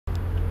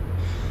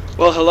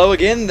Well, hello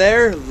again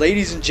there,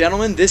 ladies and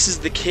gentlemen. This is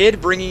the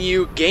Kid bringing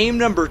you game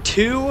number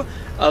 2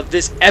 of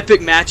this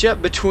epic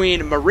matchup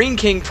between Marine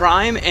King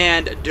Prime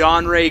and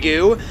Don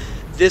Ragu.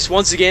 This,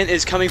 once again,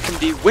 is coming from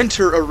the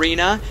Winter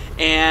Arena,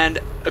 and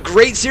a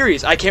great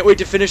series. I can't wait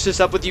to finish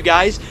this up with you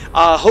guys.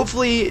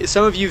 Hopefully,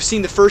 some of you have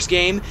seen the first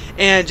game,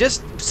 and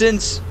just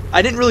since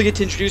I didn't really get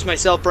to introduce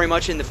myself very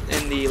much in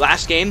the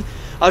last game,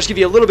 I'll just give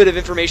you a little bit of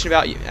information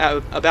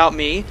about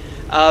me.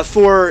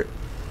 For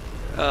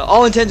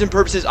all intents and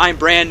purposes, I'm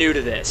brand new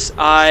to this.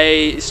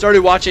 I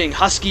started watching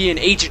Husky and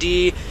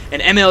HD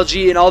and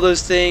MLG and all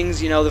those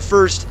things, you know, the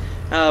first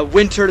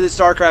winter that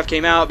StarCraft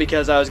came out,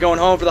 because I was going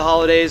home for the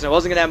holidays and I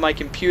wasn't going to have my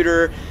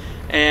computer,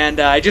 and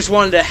I just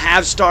wanted to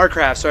have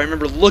StarCraft. So I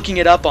remember looking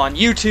it up on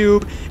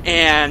YouTube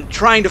and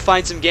trying to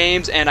find some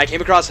games, and I came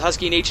across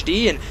Husky and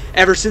HD, and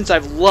ever since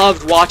I've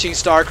loved watching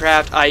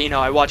StarCraft.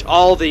 I watch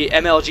all the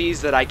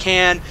MLGs that I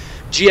can,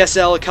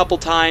 GSL a couple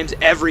times,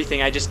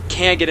 everything. I just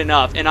can't get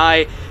enough, and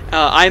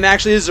I'm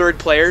actually a Zerg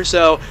player,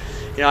 so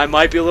I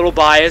might be a little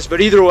biased, but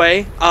either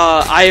way,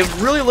 I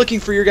am really looking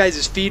for your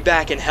guys'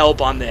 feedback and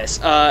help on this.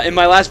 In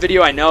my last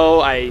video, I know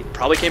I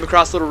probably came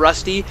across a little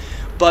rusty,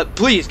 but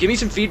please give me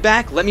some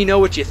feedback. Let me know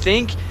what you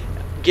think.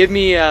 Give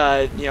me,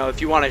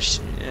 if you want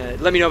to,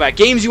 let me know about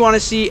games you want to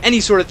see,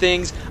 any sort of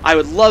things. I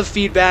would love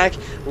feedback.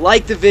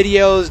 Like the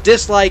videos,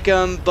 dislike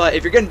them, but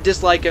if you're going to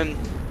dislike them,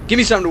 give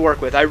me something to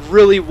work with. I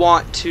really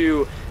want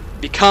to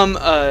become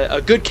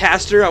a good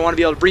caster. I want to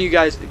be able to bring you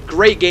guys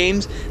great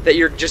games that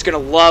you're just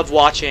going to love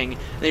watching,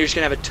 and that you're just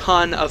going to have a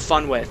ton of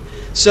fun with.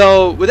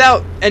 So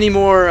without any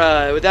more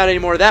of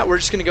that, we're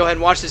just going to go ahead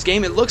and watch this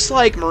game. It looks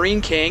like Marine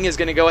King is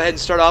going to go ahead and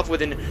start off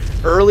with an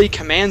early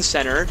command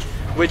center,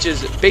 which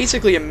is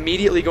basically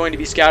immediately going to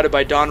be scouted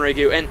by Don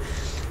Ragu. And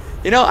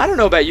I don't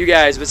know about you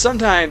guys, but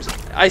sometimes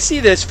I see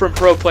this from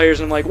pro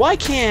players and I'm like, why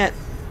can't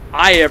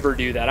I ever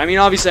do that? I mean,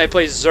 obviously I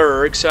play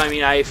Zerg, so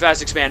I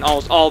fast expand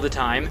almost all the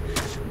time.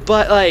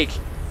 But like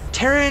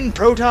Terran,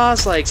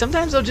 Protoss, like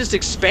sometimes they'll just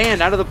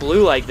expand out of the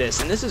blue like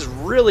this, and this is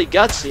really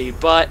gutsy.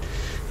 But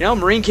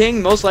Marine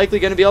King most likely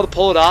going to be able to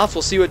pull it off.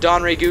 We'll see what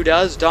Don Ragu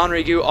does. Don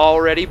Ragu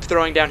already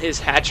throwing down his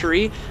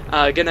hatchery,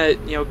 gonna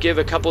give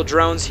a couple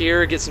drones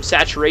here, get some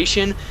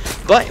saturation.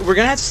 But we're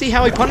gonna have to see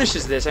how he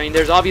punishes this. I mean,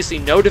 there's obviously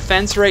no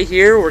defense right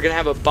here. We're gonna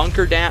have a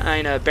bunker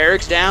down, a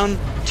barracks down,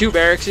 2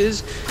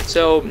 barracks.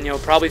 So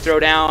probably throw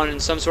down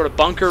some sort of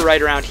bunker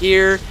right around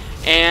here.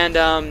 And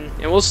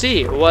we'll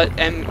see what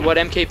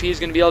MKP is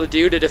going to be able to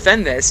do to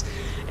defend this.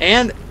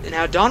 And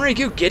now Don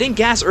Ragu getting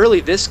gas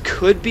early. This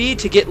could be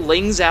to get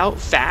lings out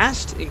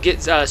fast and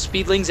get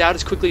speed lings out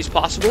as quickly as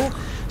possible,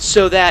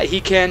 so that he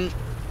can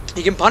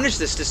punish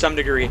this to some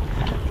degree.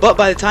 But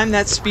by the time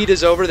that speed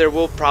is over, there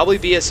will probably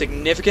be a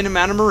significant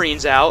amount of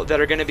Marines out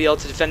that are going to be able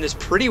to defend this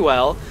pretty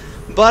well.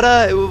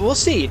 But we'll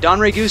see. Don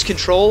Ragu's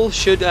control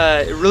should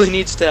really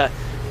needs to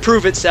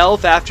prove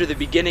itself after the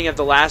beginning of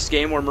the last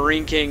game, where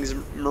Marine King's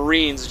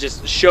Marines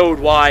just showed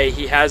why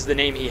he has the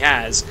name he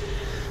has.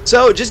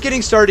 So just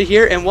getting started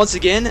here, and once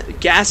again,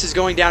 gas is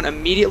going down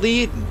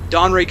immediately.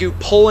 Don Ragu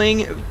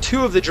pulling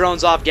 2 of the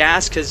drones off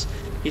gas, because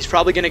he's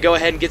probably going to go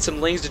ahead and get some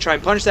lings to try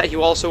and punish that. He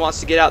also wants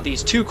to get out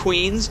these 2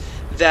 queens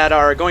that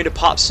are going to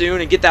pop soon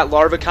and get that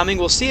larva coming.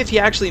 We'll see if he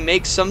actually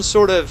makes some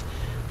sort of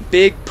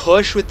big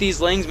push with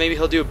these lings. Maybe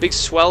he'll do a big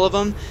swell of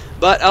them,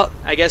 but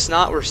I guess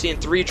not. We're seeing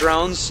 3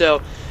 drones,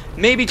 so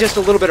maybe just a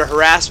little bit of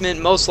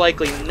harassment, most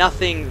likely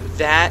nothing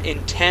that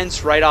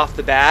intense right off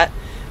the bat.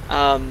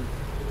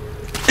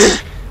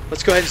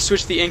 Let's go ahead and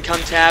switch the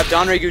income tab.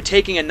 Don Ragu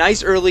taking a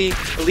nice early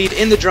lead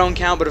in the drone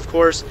count, but of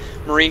course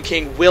Marine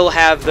King will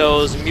have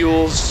those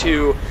mules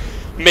to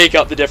make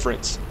up the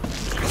difference.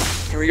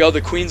 Here we go, the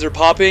queens are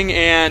popping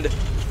and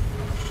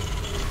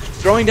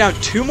throwing down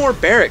 2 more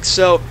barracks.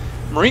 So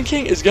Marine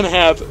King is going to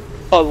have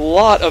a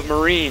lot of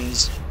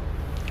Marines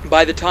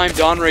by the time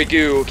Don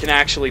Ragu can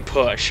actually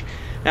push.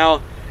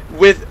 Now,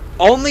 with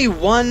only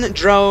 1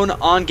 drone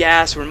on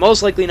gas, we're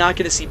most likely not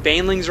going to see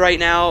banelings right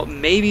now.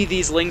 Maybe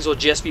these lings will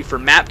just be for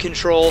map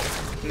control,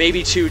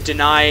 maybe to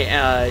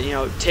deny,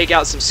 take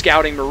out some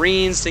scouting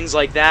Marines, things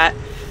like that.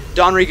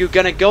 Don Ragu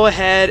going to go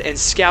ahead and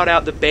scout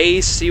out the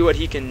base, see what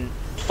he can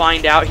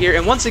find out here.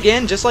 And once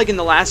again, just like in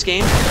the last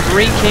game,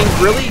 Marine King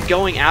really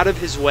going out of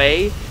his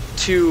way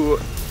to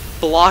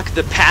block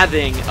the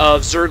pathing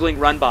of Zergling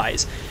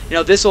run-bys.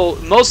 This will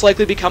most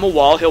likely become a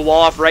wall. He'll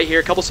wall off right here,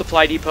 a couple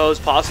supply depots,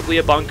 possibly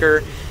a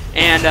bunker,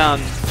 and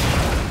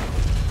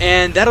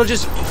that'll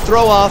just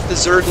throw off the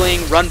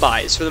Zergling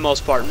run-bys for the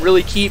most part, and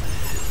really keep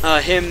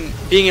him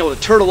being able to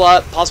turtle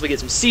up, possibly get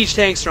some siege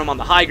tanks, throw him on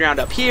the high ground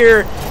up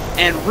here,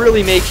 and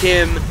really make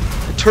him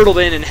turtled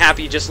in and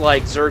happy, just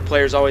like Zerg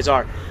players always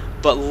are.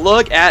 But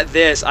look at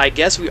this. I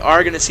guess we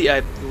are going to see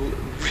a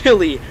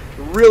really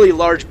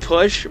large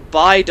push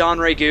by Don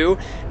Ragu.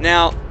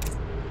 Now,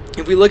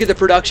 if we look at the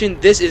production,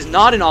 this is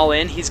not an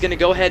all-in. He's going to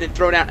go ahead and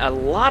throw down a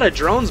lot of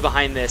drones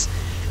behind this,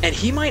 and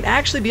he might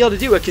actually be able to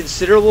do a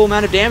considerable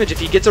amount of damage if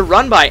he gets a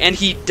run-by, and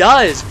he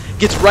does.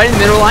 Gets right in the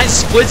middle line,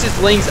 splits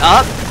his lings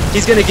up,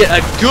 He's going to get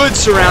a good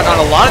surround on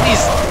a lot of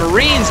these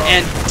Marines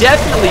and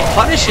definitely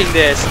punishing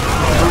this.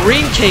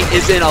 Marine King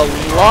is in a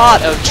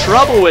lot of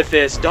trouble with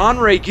this. Don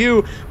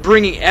Regu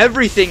bringing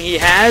everything he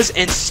has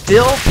and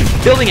still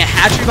building a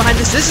hatchery behind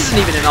this. This isn't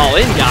even an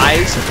all-in,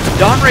 guys.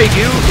 Don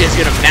Regu is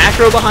going to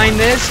macro behind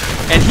this,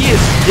 and he is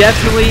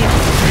definitely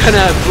going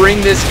to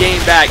bring this game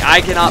back.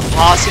 I cannot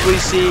possibly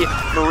see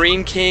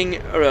Marine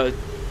King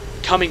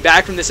coming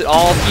back from this at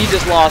all. He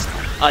just lost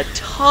a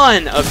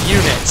ton of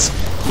units.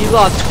 He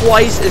lost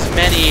twice as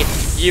many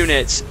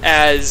units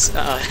as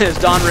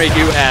Don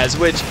Regu has,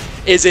 which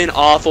is an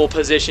awful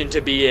position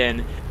to be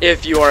in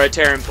if you are a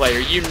Terran player.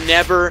 You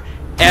never,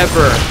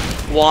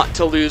 ever want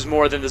to lose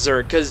more than the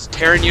Zerg, because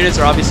Terran units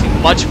are obviously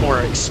much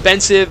more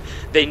expensive.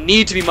 They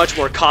need to be much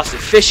more cost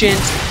efficient,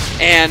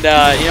 and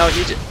you know,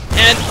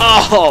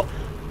 oh,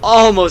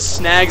 almost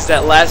snags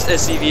that last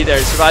SCV there.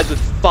 Survives with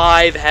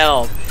 5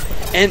 health.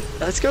 And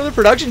let's go to the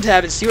production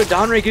tab and see what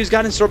Don Regu's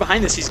got in store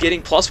behind this. He's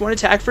getting +1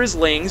 attack for his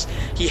Lings.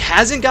 He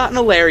hasn't gotten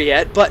a lair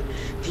yet, but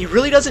he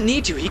really doesn't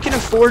need to. He can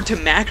afford to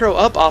macro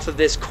up off of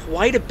this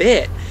quite a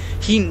bit.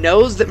 He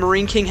knows that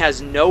Marine King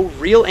has no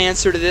real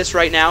answer to this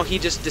right now. He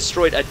just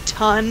destroyed a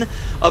ton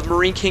of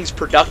Marine King's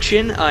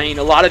production, I mean,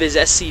 a lot of his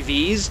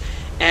SCVs,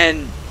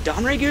 and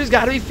Don Regu's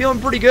got to be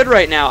feeling pretty good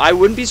right now. I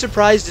wouldn't be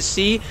surprised to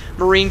see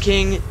Marine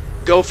King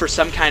go for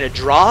some kind of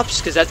drops,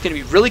 because that's going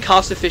to be really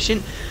cost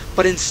efficient.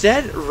 But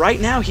instead,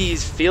 right now, he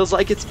feels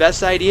like it's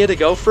best idea to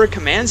go for a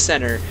command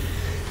center.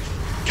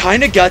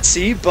 Kind of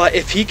gutsy, but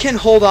if he can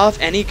hold off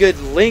any good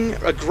Ling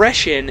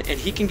aggression and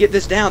he can get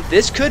this down,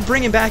 this could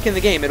bring him back in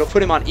the game. It'll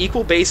put him on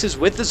equal bases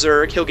with the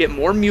Zerg. He'll get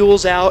more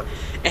mules out,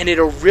 and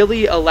it'll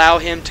really allow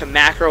him to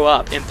macro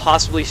up and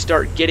possibly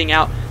start getting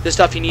out the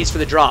stuff he needs for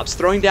the drops.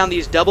 Throwing down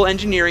these double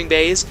engineering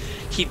bays.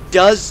 He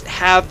does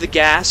have the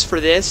gas for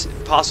this,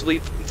 possibly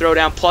throw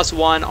down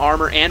 +1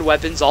 armor and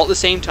weapons all at the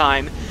same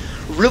time,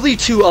 really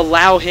to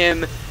allow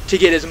him to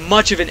get as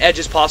much of an edge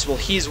as possible.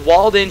 He's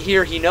walled in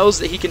here. He knows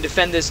that he can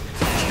defend this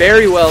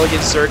very well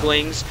against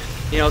Zerglings.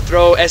 You know,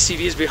 throw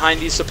SCVs behind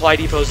these supply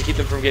depots to keep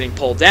them from getting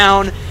pulled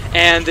down,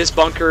 and this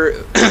bunker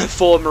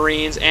full of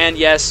Marines. And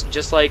yes,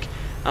 just like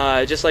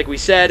we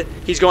said,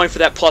 he's going for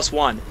that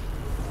 +1.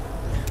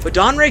 But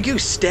Don Regu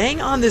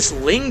staying on this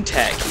Ling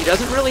tech. He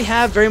doesn't really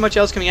have very much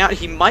else coming out.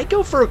 He might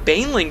go for a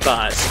Baneling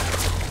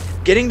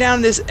bust, getting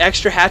down this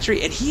extra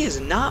hatchery, and he is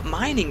not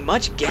mining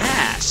much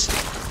gas.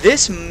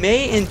 This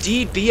may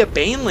indeed be a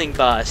Baneling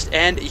bust,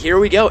 and here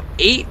we go,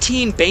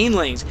 18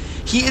 Banelings.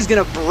 He is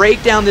going to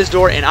break down this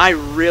door, and I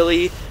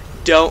really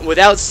don't,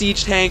 without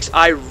siege tanks,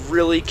 I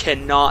really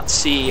cannot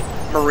see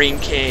Marine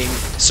King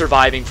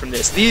surviving from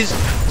this. These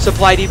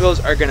supply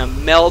depots are going to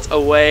melt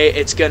away.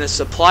 It's going to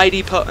supply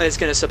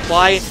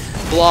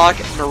block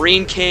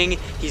Marine King.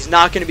 He's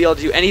not going to be able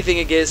to do anything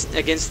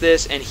against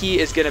this, and he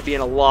is going to be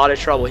in a lot of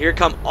trouble. Here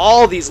come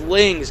all these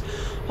Lings.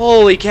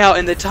 Holy cow,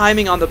 and the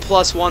timing on the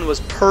 +1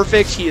 was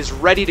perfect. He is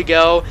ready to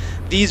go.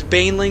 These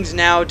Banelings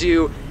now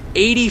do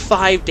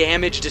 85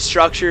 damage to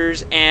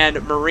structures,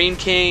 and Marine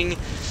King,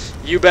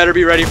 you better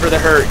be ready for the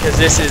hurt, because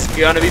this is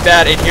going to be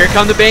bad. And here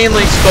come the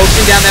Banelings,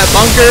 focusing down that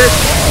bunker,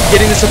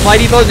 getting the supply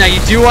depots. Now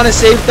you do want to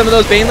save some of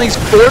those Banelings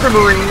for the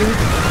Marine,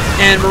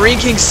 and Marine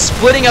King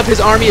splitting up his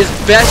army as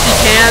best he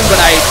can,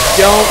 but I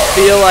don't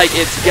feel like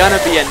it's going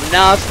to be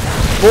enough.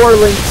 More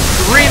Lings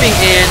streaming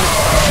in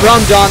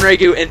from Don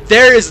Regu, and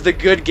there is the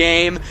good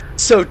game.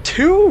 So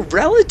 2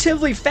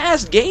 relatively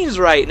fast games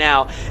right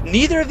now.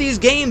 Neither of these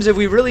games have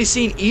we really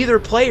seen either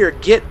player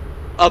get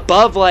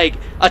above like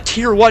a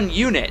tier 1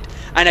 unit.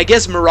 And I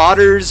guess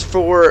Marauders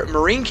for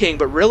Marine King,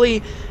 but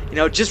really, you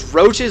know, just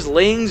Roaches,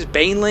 Lings,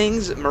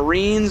 Banelings,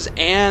 Marines,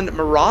 and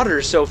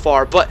Marauders so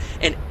far. But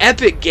an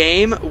epic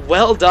game.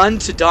 Well done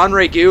to Don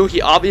Regu.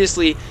 He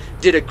obviously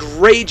did a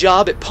great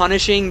job at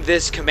punishing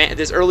this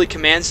early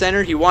command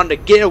center. He wanted to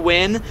get a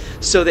win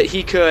so that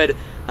he could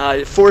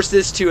force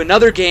this to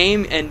another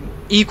game and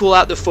equal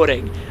out the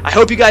footing. I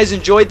hope you guys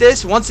enjoyed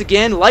this. Once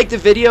again, like the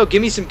video,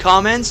 give me some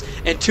comments,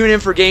 and tune in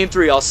for Game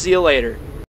 3. I'll see you later.